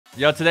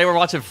Yo, today we're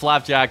watching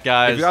Flapjack,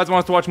 guys. If you guys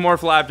want us to watch more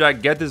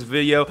Flapjack, get this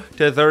video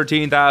to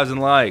 13,000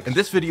 likes. And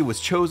this video was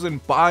chosen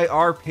by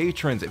our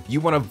patrons. If you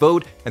want to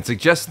vote and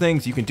suggest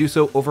things, you can do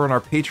so over on our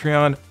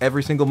Patreon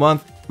every single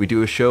month. We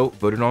do a show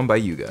voted on by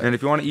you guys. And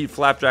if you want to eat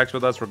Flapjacks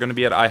with us, we're going to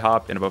be at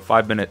IHOP in about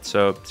 5 minutes.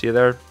 So see you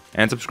there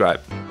and subscribe.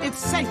 It's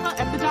safer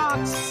at the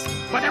docks,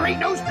 but there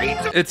ain't no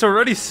streets. It's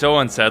already so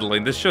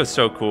unsettling. This show's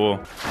so cool.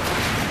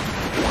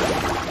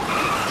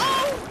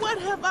 Oh, what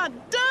have I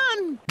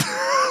done?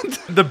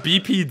 The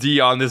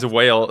BPD on this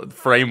whale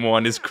frame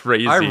one is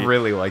crazy. I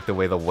really like the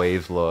way the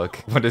waves look,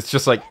 when it's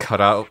just like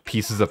cut out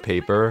pieces of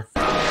paper.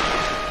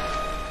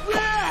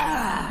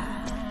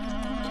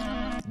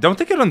 Don't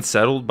they get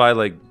unsettled by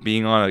like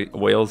being on a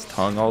whale's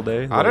tongue all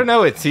day? I don't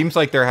know, it seems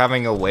like they're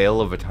having a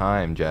whale of a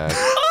time, Jack.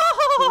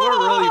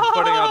 We're really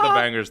putting out the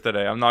bangers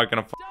today. I'm not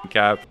gonna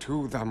cap.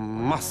 To the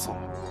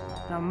muscle.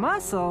 The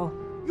muscle?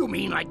 You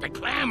mean like the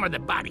clam or the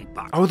body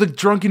part? Oh, the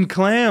drunken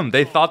clam.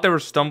 They thought they were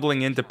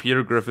stumbling into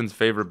Peter Griffin's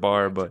favorite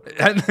bar, but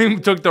they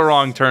took the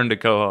wrong turn to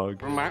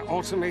Quahog. From my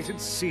automated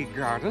sea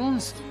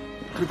gardens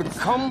to the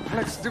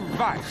complex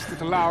device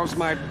that allows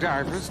my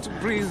divers to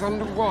breathe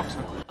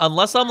underwater.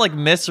 Unless I'm like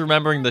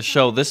misremembering the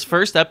show, this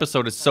first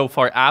episode is so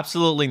far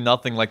absolutely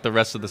nothing like the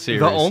rest of the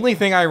series. The only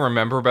thing I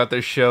remember about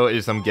this show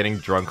is I'm getting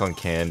drunk on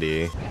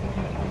candy.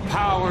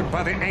 Powered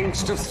by the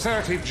angst of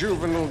 30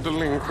 juvenile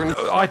delinquents.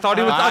 I thought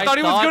he was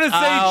gonna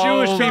say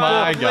Jewish people.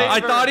 I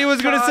thought he was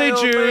gonna say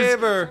Jews.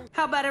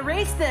 How about a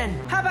race then?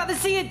 How about the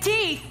Sea of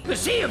Teeth? The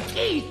Sea of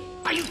Teeth?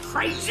 Are you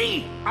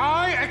crazy?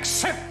 I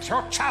accept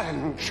your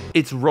challenge.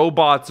 It's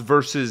robots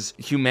versus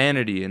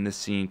humanity in this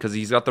scene because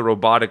he's got the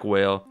robotic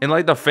whale. And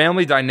like the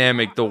family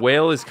dynamic, the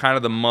whale is kind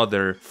of the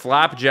mother.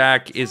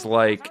 Flapjack is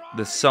like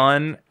the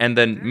son, and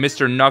then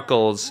Mr.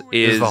 Knuckles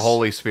is the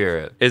Holy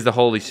Spirit. Is the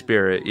Holy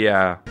Spirit,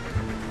 yeah.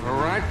 All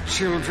right,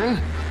 children.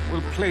 We'll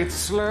play it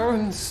slow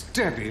and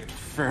steady at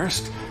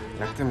first.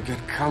 Let them get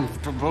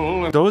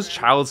comfortable. And Those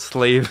child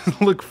slaves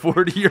look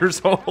 40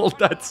 years old.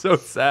 That's so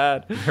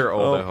sad. They're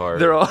old at heart.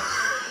 They're all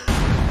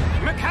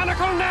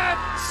mechanical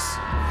nets.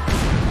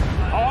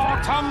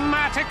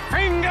 Automatic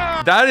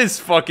finger. That is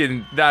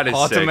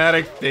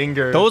automatic sick.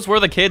 finger. Those were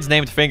the kids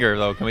named Finger,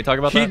 though. Can we talk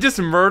about He that? just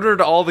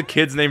murdered all the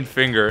kids named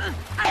Finger.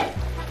 Hey,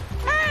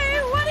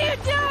 what are you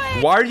doing?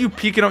 Why are you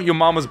peeking out your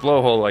mama's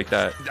blowhole like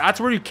that? That's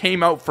where you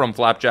came out from,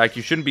 Flapjack.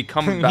 You shouldn't be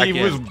coming back in.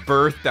 He was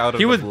birthed out of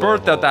He was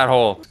birthed out that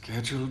hole.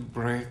 Scheduled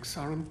breaks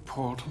are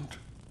important.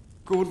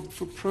 Good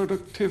for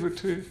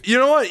productivity. You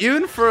know what?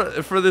 Even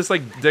for this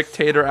like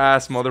dictator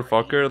ass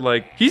motherfucker,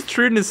 like he's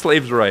treating his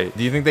slaves right.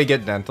 Do you think they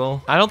get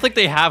dental? I don't think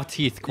they have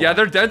teeth. Yeah,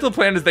 their dental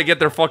plan is they get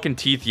their fucking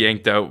teeth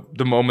yanked out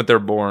the moment they're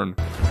born.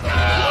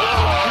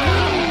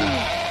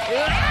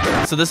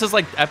 So this is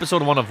like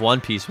episode 1 of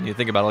One Piece when you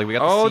think about it. Like we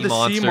got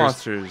the sea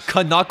monsters.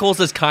 Knuckles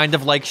is kind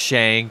of like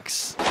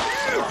Shanks.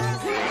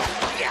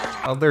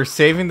 Oh, they're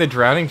saving the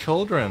drowning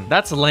children.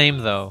 That's lame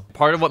though.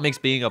 Part of what makes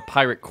being a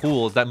pirate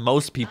cool is that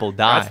most people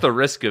die. That's the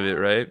risk of it,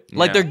 right?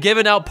 Like Yeah. they're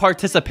giving out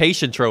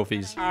participation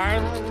trophies.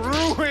 I'm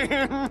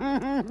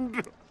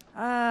ruined.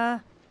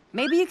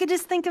 Maybe you could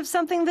just think of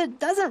something that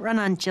doesn't run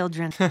on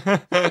children.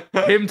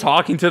 Him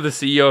talking to the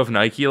CEO of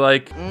Nike,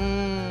 like,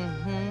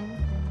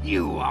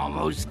 You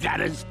almost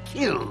got us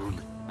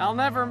killed. I'll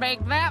never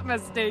make that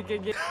mistake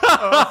again.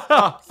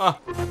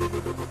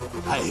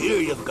 I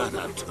hear you've got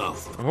a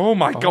tough. oh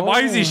my god,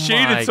 why is he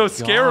shaded my so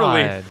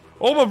scarily? God.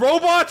 Oh, a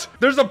robot!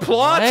 There's a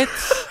plot! What?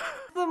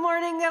 The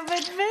morning of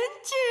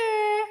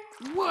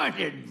adventure. What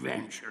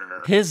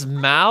adventure? His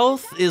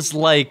mouth is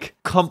like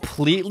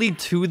completely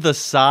to the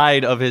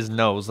side of his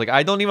nose. Like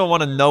I don't even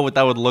want to know what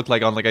that would look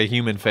like on like a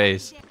human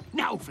face.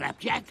 Now,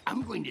 Flapjack,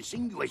 I'm going to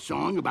sing you a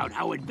song about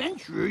how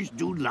adventurers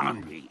do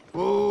laundry.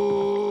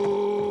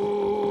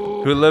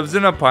 Oh. Who lives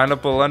in a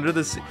pineapple under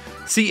the sea?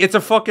 See, it's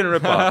a fucking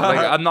ripoff. Like,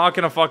 I'm not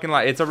gonna fucking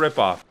lie. It's a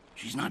ripoff.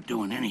 She's not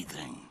doing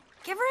anything.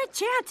 Give her a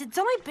chance. It's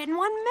only been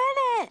 1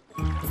 minute.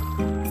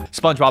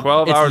 SpongeBob.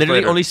 12 It's hours literally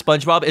later. only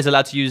SpongeBob is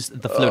allowed to use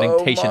the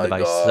floatation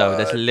device. So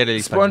that's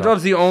literally SpongeBob.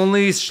 SpongeBob's the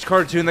only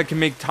cartoon that can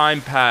make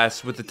time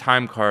pass with the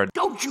time card.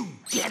 Don't you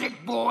get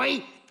it,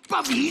 boy?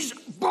 Bubbie's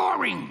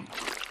boring.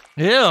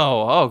 Ew.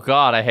 Oh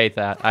god, I hate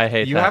that. I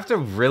hate You that. have to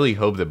really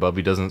hope that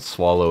Bubbie doesn't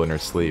swallow in her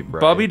sleep,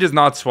 right? Bubbie does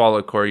not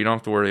swallow, Corey. You don't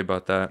have to worry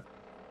about that.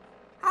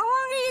 How long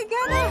are you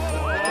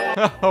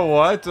gonna?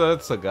 What?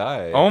 That's a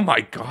guy. Oh my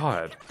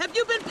god. Have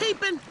you been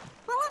peeping?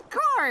 Well, of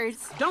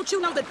course. Don't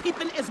you know that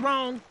peeping is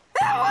wrong?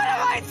 Then what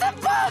am I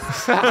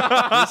supposed to?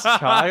 This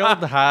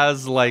child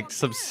has like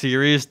some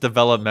serious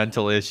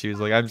developmental issues.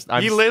 Like I'm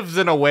He lives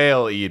in a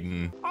whale,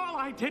 Eden. All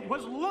I did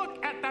was look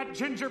at that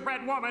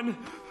gingerbread woman.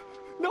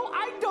 No,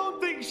 I don't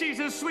think she's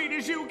as sweet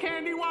as you,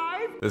 Candy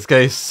Wife. This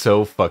guy is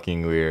so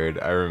fucking weird.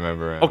 I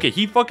remember him. Okay,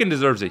 he fucking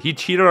deserves it. He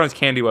cheated on his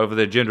candy wife with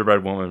a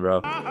gingerbread woman,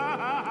 bro.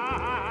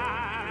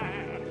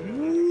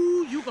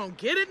 Ooh, you gonna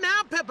get it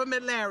now,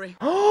 Peppermint Larry.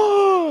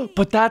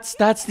 But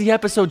that's the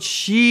episode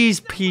she's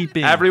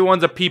peeping.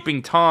 Everyone's a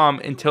peeping Tom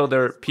until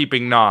they're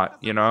peeping not,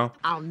 you know?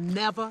 I'll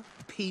never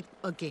peep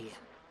again.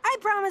 I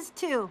promised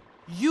to.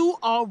 You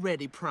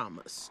already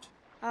promised.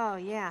 Oh,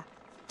 yeah.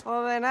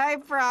 Well, then I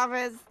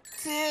promise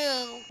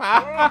too.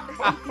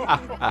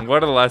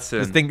 What a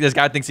lesson. This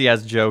guy thinks he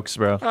has jokes,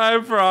 bro. I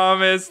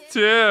promise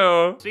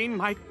too. Seen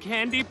my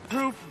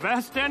candy-proof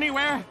vest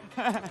anywhere?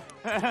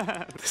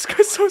 This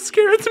guy's so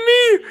scared.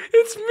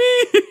 It's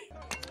me.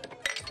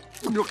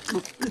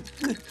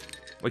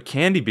 Like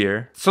candy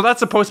beer. So that's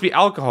supposed to be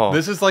alcohol.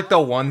 This is like the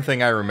one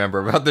thing I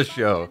remember about the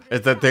show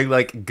is that they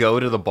like go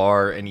to the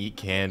bar and eat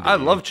candy. I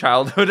love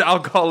childhood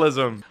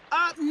alcoholism.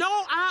 No,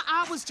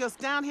 I was just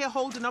down here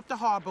holding up the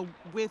harbor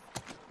with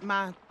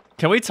my...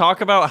 Can we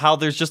talk about how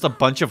there's just a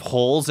bunch of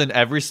holes in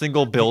every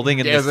single building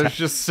in this there's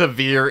just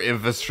severe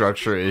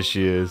infrastructure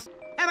issues.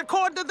 And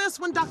according to this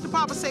one, Dr.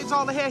 Barber saves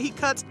all the hair he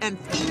cuts and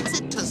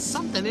feeds it to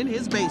something in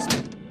his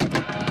basement.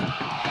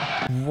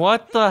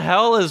 What the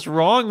hell is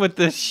wrong with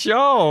this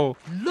show?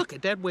 Look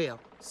at that whale,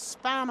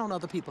 spying on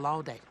other people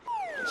all day.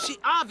 She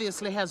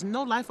obviously has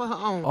no life of her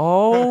own.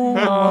 Oh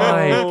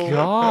my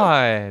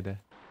god.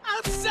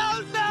 I'm so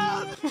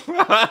numb.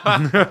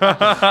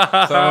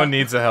 Someone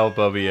needs to help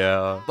Bubbie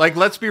out. Like,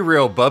 let's be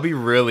real, Bubbie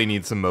really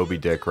needs some Moby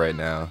Dick right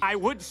now. I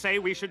would say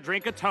we should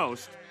drink a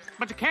toast,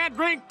 but you can't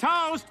drink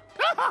toast.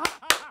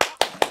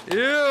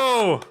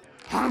 Ew.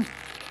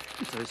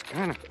 It's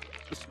kind of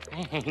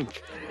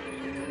strange.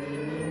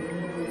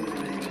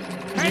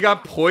 He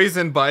got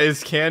poisoned by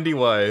his candy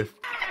wife.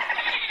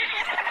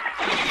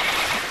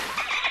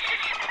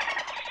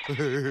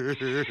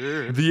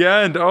 The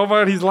end. Oh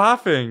my god, he's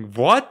laughing.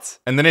 What?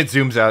 And then it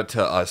zooms out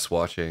to us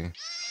watching.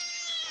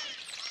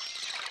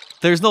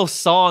 There's no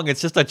song, it's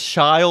just a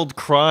child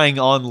crying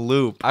on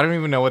loop. I don't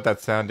even know what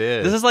that sound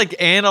is. This is like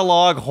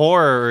analog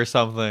horror or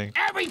something.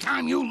 Every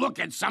time you look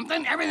at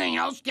something, everything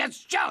else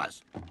gets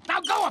jealous. Now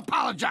go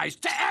apologize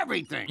to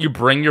everything. You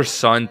bring your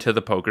son to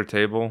the poker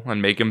table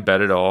and make him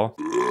bet it all.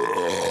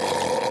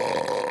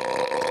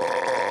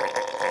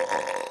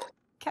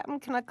 Captain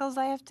Knuckles,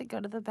 I have to go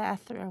to the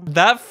bathroom.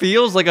 That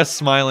feels like a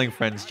Smiling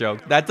Friends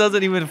joke. That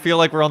doesn't even feel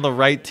like we're on the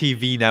right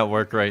TV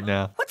network right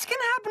now. What's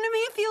gonna happen to me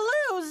if you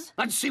lose?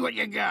 Let's see what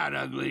you got,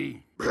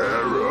 ugly. This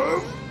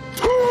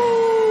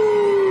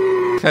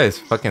guy is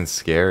fucking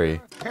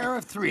scary. Pair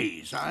of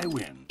threes, I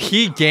win.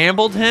 He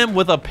gambled him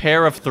with a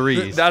pair of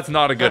threes. That's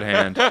not a good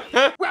hand.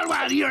 Well,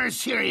 while you're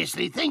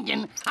seriously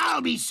thinking,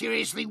 I'll be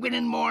seriously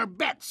winning more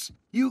bets.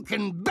 You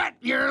can bet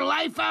your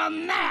life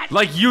on that.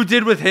 Like you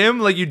did with him,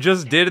 like you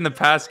just did in the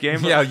past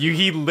game. Yeah,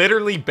 he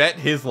literally bet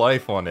his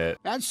life on it.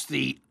 That's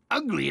the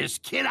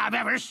ugliest kid I've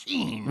ever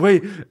seen.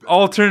 Wait,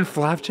 alternate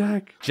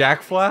Flapjack?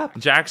 Jack Flap?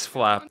 Jack's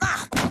Flap.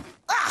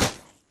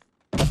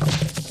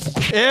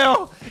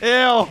 Ew,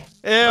 ew,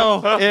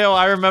 ew, ew,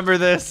 I remember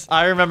this.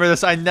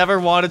 I never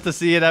wanted to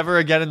see it ever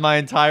again in my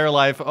entire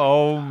life.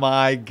 Oh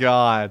my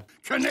god.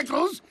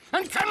 Knickles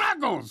and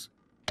Knuckles.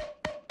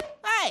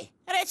 Hey,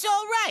 that's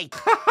all right.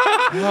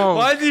 Oh,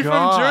 why is he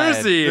God. from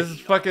Jersey? This is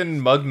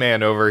fucking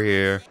Mugman over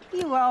here.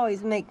 You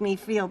always make me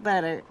feel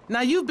better.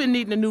 Now, you've been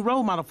needing a new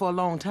role model for a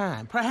long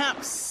time.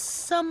 Perhaps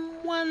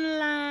someone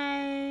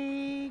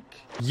like...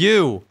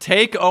 You,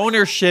 take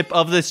ownership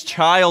of this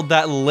child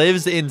that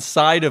lives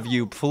inside of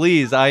you.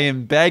 Please, I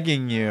am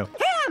begging you.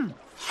 Him!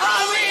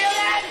 A real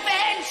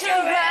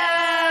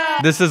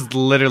adventurer! This is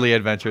literally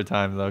Adventure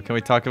Time, though. Can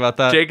we talk about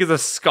that? Jake is a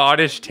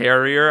Scottish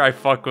Terrier. I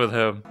fuck with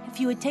him. If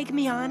you would take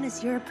me on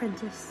as your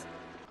apprentice.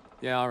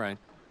 Yeah, all right.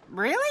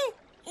 Really?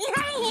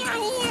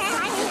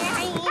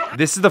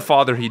 This is the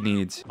father he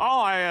needs.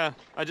 Oh, I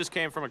just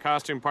came from a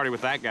costume party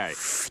with that guy.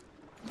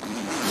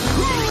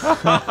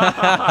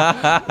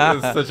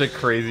 That's such a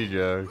crazy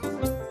joke.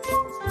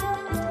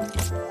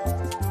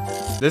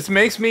 This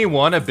makes me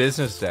want a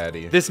business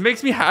daddy. This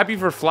makes me happy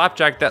for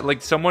Flapjack that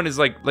like someone is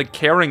like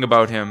caring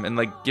about him and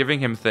like giving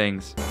him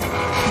things.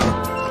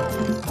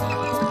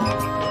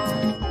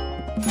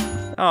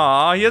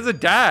 Aw, he has a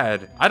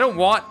dad. I don't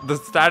want the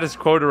status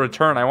quo to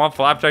return. I want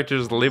Flapjack to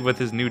just live with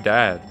his new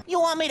dad. You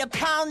want me to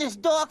pound this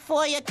dog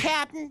for you,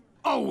 Captain?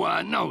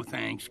 Oh, no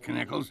thanks,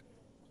 Knuckles.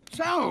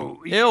 So...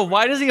 Ew,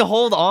 why does he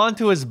hold on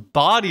to his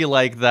body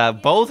like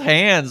that? Both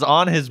hands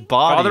on his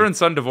body. Father and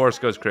son divorce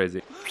goes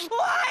crazy.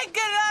 Why,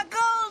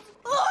 Knuckles?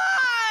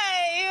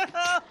 Why?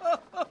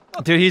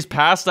 Dude, he's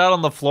passed out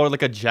on the floor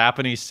like a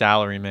Japanese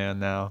salaryman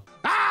now.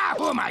 Ah,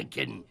 who am I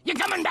kidding? You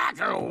coming back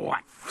or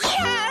what?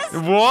 Yes!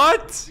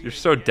 What? You're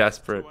so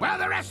desperate. Well,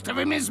 the rest of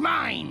him is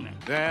mine.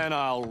 Then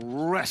I'll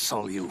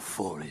wrestle you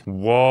for it.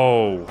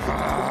 Whoa.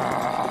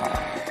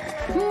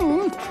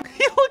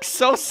 He looks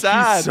so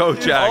sad. He's so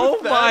jacked. Oh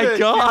my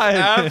god.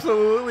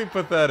 Absolutely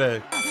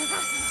pathetic.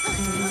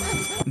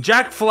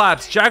 Jack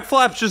Flaps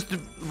just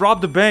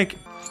robbed a bank.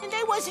 And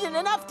there wasn't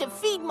enough to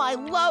feed my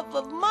love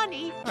of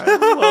money. I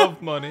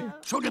love money.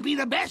 So to be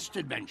the best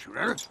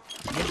adventurer,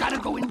 you gotta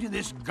go into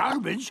this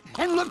garbage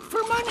and look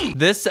for money.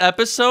 This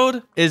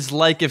episode is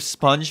like if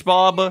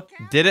SpongeBob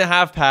didn't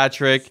have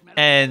Patrick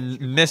and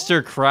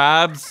Mr.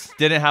 Krabs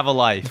didn't have a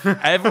life.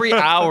 Every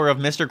hour of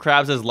Mr.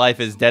 Krabs'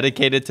 life is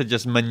dedicated to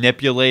just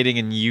manipulating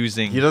and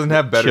using He doesn't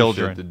have better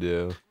children. shit to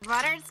do.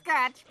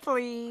 Butterscotch,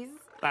 please.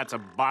 That's a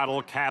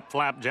bottle cap,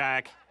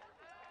 Flapjack.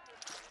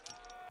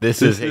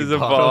 This is a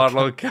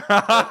bottle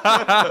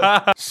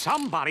cap.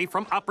 Somebody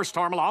from Upper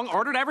Stormalong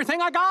ordered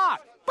everything I got.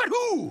 But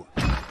who?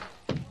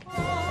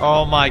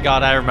 Oh my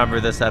god, I remember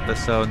this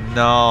episode.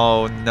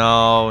 No,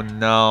 no,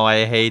 no.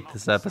 I hate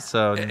this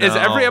episode. No. Is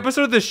every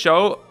episode of the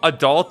show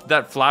adult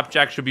that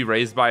Flapjack should be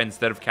raised by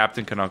instead of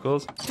Captain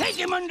Knuckles? Take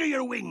him under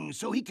your wings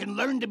so he can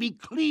learn to be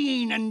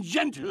clean and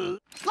gentle,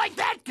 like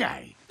that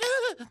guy.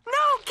 No,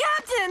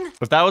 Captain!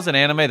 If that was an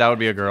anime, that would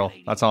be a girl.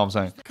 That's all I'm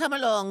saying. Come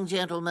along,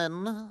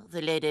 gentlemen.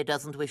 The lady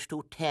doesn't wish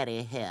to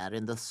tarry here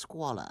in the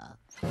squalor.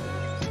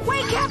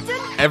 Wait, Captain!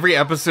 Every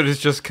episode is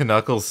just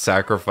Knuckles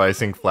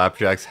sacrificing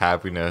Flapjack's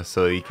happiness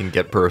so he can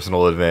get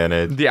personal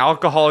advantage. The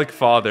alcoholic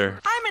father.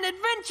 I'm an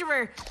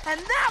adventurer,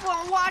 and that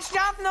won't wash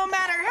off no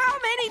matter how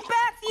many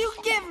bats you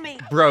give me.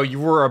 Bro,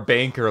 you were a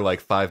banker like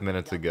 5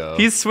 minutes ago.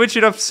 He's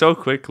switching up so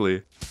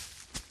quickly.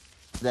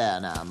 There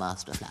now,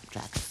 Master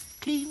Flapjack.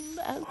 Clean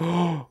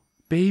out.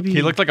 Baby.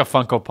 He looked like a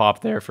Funko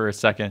Pop there for a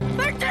second.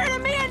 They're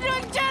turning me into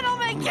a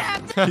gentleman,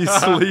 Captain. He's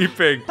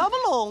sleeping. Come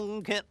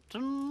along,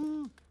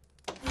 Captain.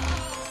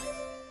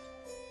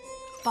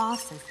 Ba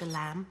says the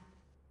lamb.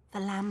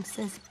 The lamb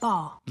says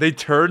ba. They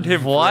turned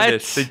him What?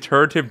 British. They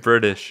turned him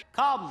British.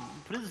 Come,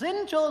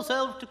 present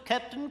yourself to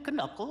Captain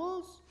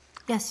Knuckles.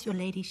 Yes, your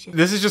ladyship.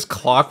 This is just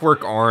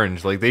Clockwork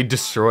Orange. Like, they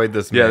destroyed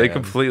this Yeah, man. they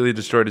completely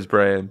destroyed his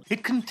brain.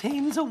 It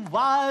contains a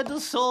wide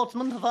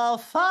assortment of our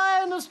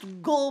finest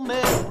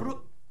gourmet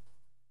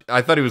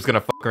I thought he was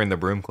gonna fuck her in the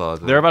broom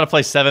closet. They're about to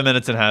play 7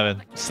 Minutes in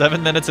Heaven.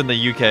 7 Minutes in the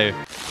UK.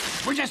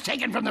 We're just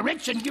taking from the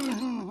rich and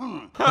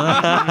giving.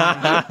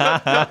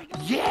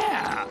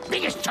 Yeah,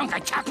 biggest chunk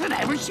of chocolate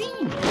I ever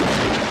seen.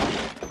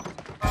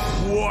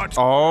 What?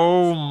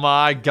 Oh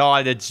my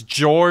god, it's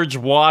George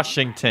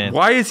Washington.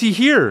 Why is he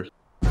here?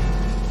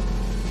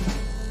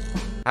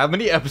 How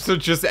many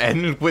episodes just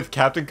ended with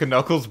Captain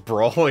Knuckles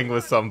brawling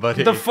with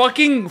somebody? The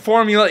fucking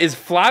formula is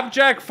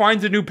Flapjack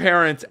finds a new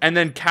parent, and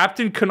then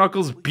Captain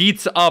Knuckles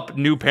beats up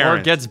new Or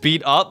parents. gets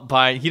beat up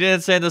by... He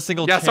didn't stand a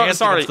single chance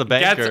sorry. against the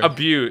banker. Gets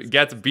abused.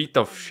 Gets beat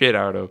the shit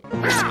out of.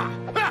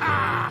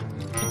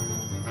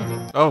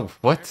 Oh,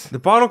 what? The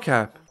bottle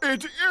cap.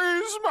 It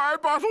is my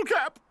bottle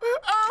cap.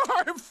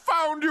 Oh, I've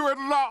found you at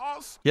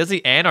last. He has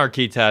the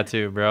anarchy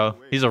tattoo, bro.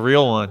 He's a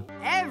real one.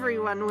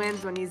 Everyone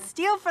wins when you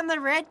steal from the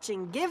rich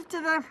and give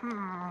to the...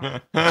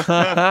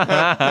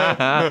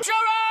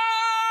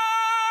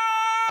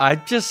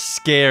 I'm just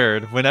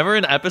scared. Whenever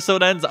an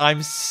episode ends,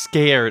 I'm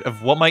scared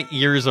of what my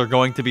ears are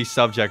going to be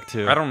subject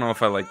to. I don't know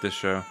if I like this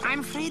show. I'm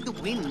afraid the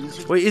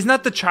winds. Wait, isn't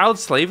that the child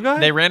slave guy?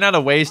 They ran out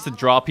of ways to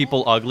draw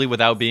people ugly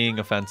without being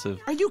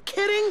offensive. Are you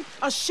kidding?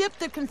 A ship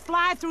that can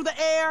fly through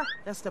the air?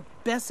 That's the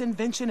best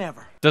invention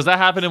ever. Does that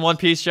happen in One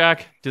Piece,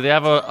 Jack? Do they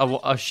have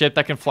a ship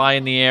that can fly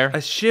in the air?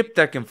 A ship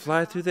that can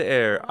fly through the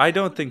air. I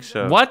don't think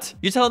so. What?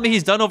 You telling me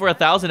he's done over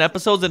 1,000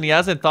 episodes and he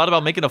hasn't thought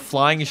about making a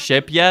flying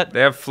ship yet?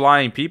 They have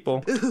flying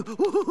people.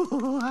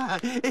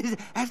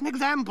 As an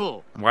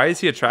example. Why is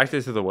he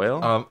attracted to the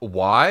whale?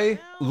 Why?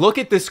 Look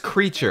at this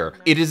creature.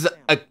 It is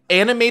an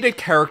animated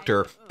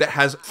character that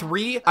has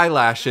 3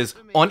 eyelashes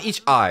on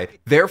each eye.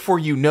 Therefore,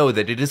 you know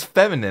that it is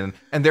feminine,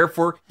 and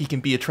therefore, he can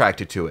be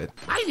attracted to it.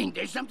 I think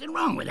there's something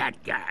wrong with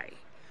that guy.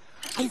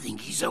 I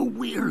think he's a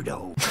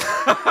weirdo.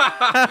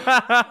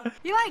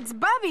 He likes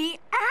Bubbie.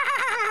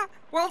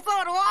 Well,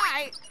 so do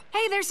I.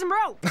 Hey, there's some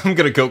rope. I'm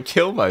gonna go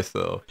kill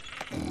myself.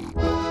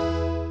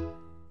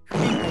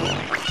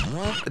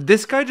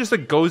 This guy just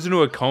like goes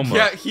into a coma.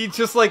 Yeah, he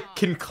just like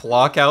can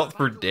clock out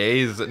for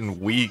days and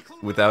weeks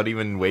without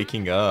even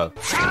waking up.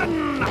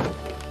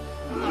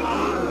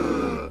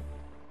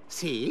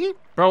 See?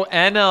 Bro,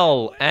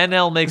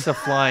 NL makes a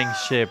flying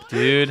ship,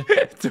 dude.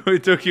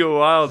 It took you a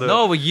while though.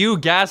 No, you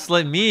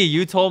gaslit me.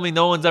 You told me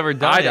no one's ever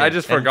done it. I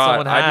just and forgot.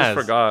 someone I has.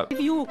 just forgot. If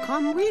you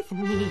come with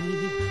me,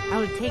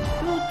 I'll take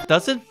you.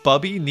 Doesn't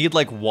Bubbie need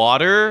like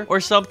water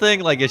or something?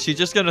 Like, is she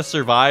just gonna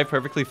survive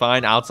perfectly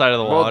fine outside of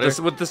the water?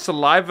 Well, with the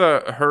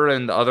saliva her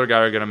and the other guy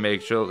are gonna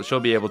make, she'll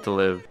be able to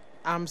live.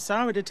 I'm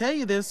sorry to tell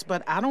you this,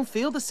 but I don't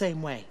feel the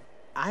same way.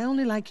 I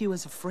only like you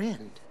as a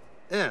friend.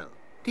 Oh,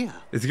 dear.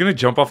 He's gonna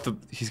jump off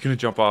He's gonna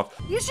jump off.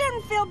 You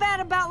shouldn't feel bad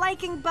about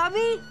liking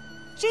Bubbie.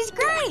 She's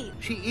great.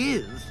 She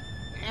is.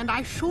 And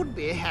I should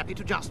be happy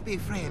to just be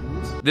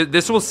friends.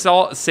 This will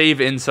save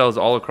incels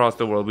all across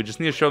the world. We just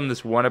need to show them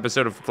this one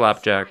episode of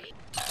Flapjack.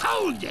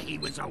 Told you he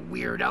was a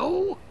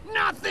weirdo.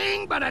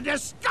 Nothing but a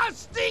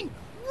disgusting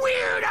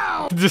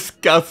weirdo.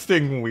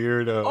 Disgusting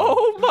weirdo.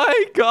 Oh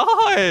my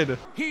god!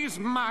 He's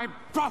my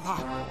brother.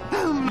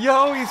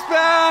 Yo, he's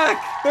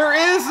back! There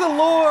is a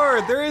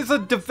lore! There is a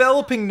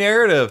developing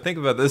narrative. Think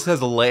about this,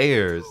 has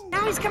layers.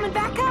 Now he's coming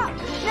back up.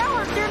 Now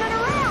we're turning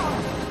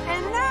around.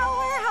 And now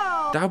we're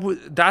home.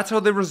 That's how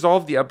they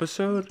resolved the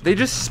episode? They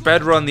just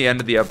sped run the end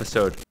of the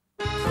episode.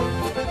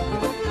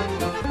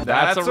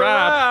 That's a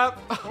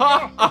wrap.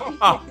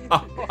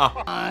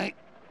 I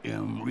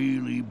am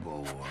really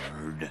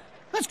bored.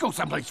 Let's go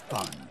someplace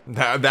fun.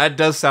 That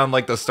does sound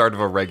like the start of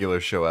a regular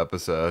show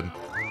episode.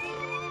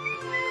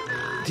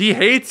 He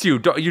hates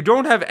you. You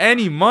don't have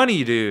any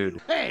money,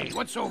 dude. Hey,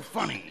 what's so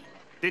funny?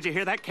 Did you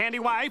hear that, Candy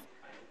Wife?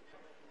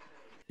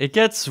 It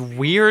gets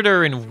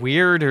weirder and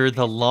weirder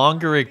the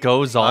longer it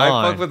goes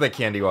on. I fuck with the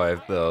candy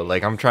wife though.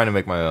 Like I'm trying to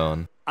make my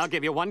own. I'll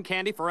give you 1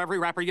 candy for every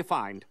wrapper you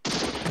find.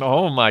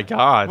 Oh my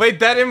god. Wait,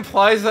 that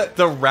implies that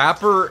the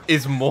wrapper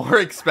is more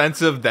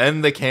expensive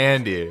than the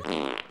candy.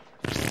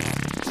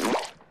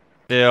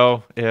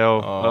 Ew.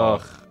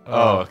 Ugh.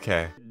 Oh,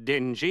 okay.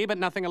 Dingy, but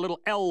nothing a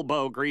little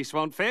elbow grease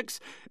won't fix.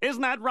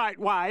 Isn't that right,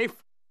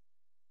 wife?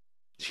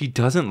 She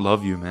doesn't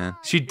love you, man.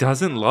 She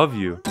doesn't love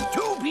you.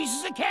 2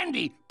 pieces of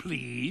candy,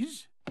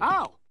 please.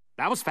 Oh,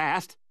 that was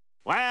fast.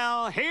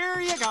 Well,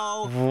 here you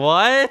go.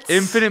 What?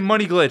 Infinite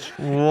money glitch.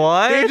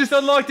 What? They just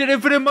unlocked an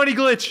infinite money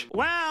glitch.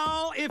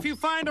 Well, if you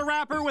find a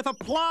wrapper with a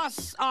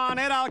plus on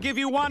it, I'll give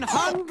you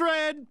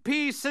 100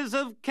 pieces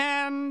of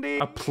candy.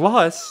 A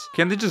plus?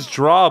 Can they just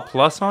draw a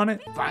plus on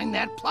it? Find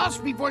that plus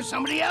before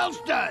somebody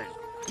else does.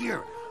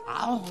 Here,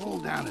 I'll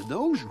hold on to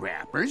those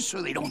wrappers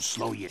so they don't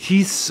slow you.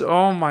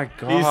 Oh my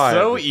god. He's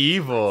so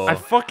evil. I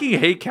fucking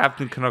hate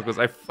Captain Knuckles.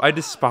 I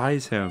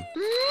despise him.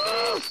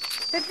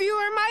 If you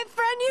were my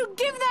friend, you'd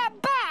give that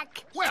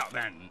back. Well,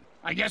 then,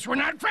 I guess we're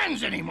not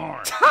friends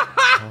anymore.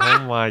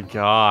 Oh my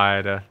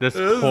god. This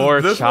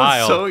poor this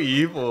child. One's so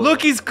evil.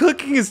 Look, he's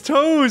clicking his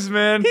toes,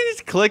 man.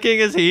 He's clicking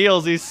his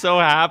heels. He's so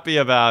happy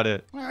about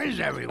it. Where is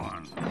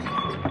everyone?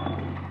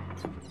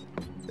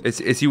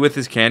 Is he with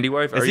his candy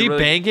wife? Is he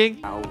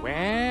banging? Now,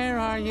 where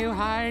are you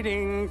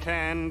hiding,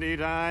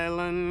 Candied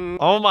Island?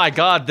 Oh my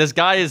god, this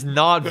guy is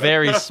not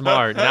very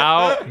smart.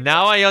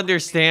 Now I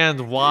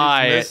understand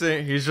why.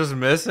 He's just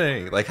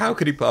missing. Like, how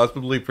could he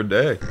possibly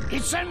predict?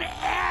 It's an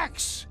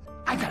X.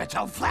 I gotta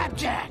tell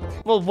Flapjack.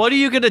 Well, what are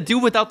you gonna do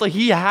without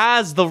he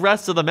has the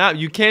rest of the map.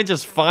 You can't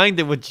just find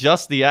it with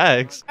just the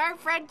X. Our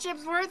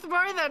friendship's worth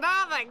more than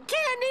all the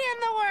candy in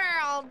the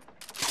world.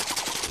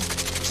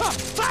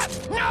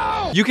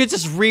 No! You can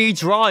just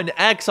redraw an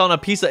X on a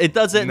piece of it.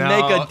 Doesn't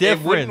make a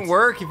difference. It wouldn't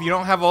work if you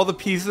don't have all the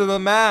pieces of the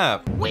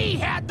map. We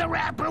had the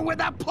wrapper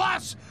with a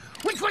plus,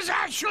 which was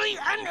actually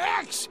an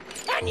X,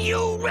 and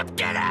you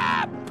ripped it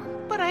up.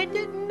 But I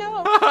didn't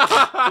know.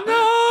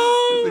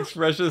 No! His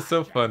expression is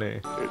so funny.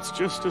 It's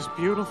just as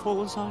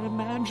beautiful as I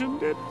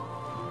imagined it,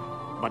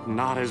 but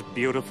not as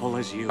beautiful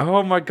as you.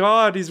 Oh my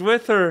god, he's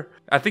with her.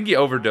 I think he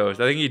overdosed.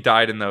 I think he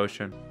died in the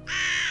ocean.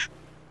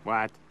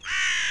 What?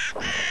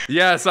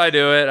 Yes, I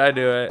do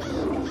it.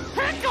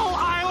 Pickle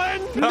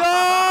Island!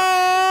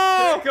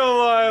 No!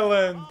 Pickle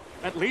Island.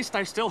 At least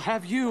I still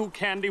have you,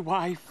 Candy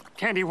Wife.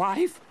 Candy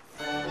Wife?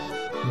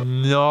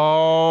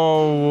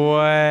 No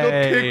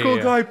way. The pickle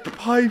guy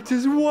piped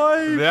his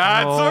wife.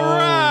 That's a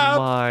wrap. Oh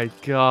my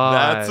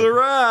god. That's a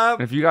wrap.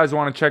 If you guys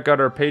want to check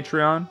out our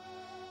Patreon,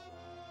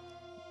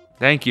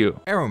 thank you.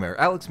 Arrowmare,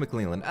 Alex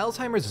McLeland,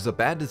 Alzheimer's is a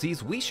bad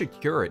disease, we should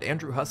cure it.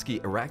 Andrew Husky,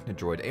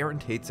 Arachnidroid, Aaron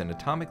Tates, and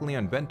Atomic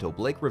Leon Bento,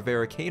 Blake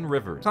Rivera, Kane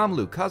Rivers, Tom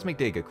Luke, Cosmic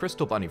Dega,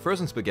 Crystal Bunny,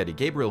 Frozen Spaghetti,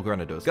 Gabriel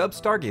Granados, Gub,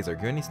 Stargazer,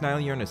 Granny Snile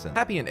Yernison,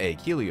 Happy and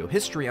Egg, Helio,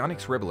 Histrionic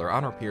Scribbler,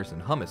 Honor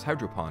Pearson, Hummus,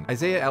 Hydropon,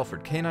 Isaiah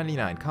Alfred,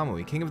 K99,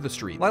 Kamui, King of the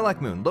Street,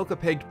 Lilac Moon, Loca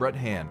Pegged, Brett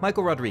Hand,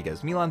 Michael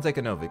Rodriguez, Milan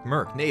Zekanovic,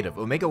 Merc, Native,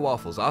 Omega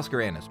Waffles,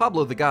 Oscar Annis,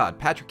 Pablo the God,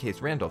 Patrick Case,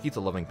 Randolph,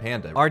 Pizza Loving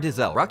Panda, R.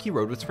 Dizel, Rocky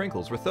Road with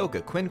Sprinkles,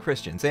 Rathoka, Quinn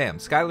Christian, Sam,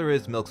 Skylar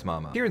is Milk's Mama,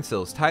 Kieran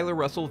Sills, Tyler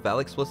Russell, Val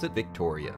Explicit, Victoria.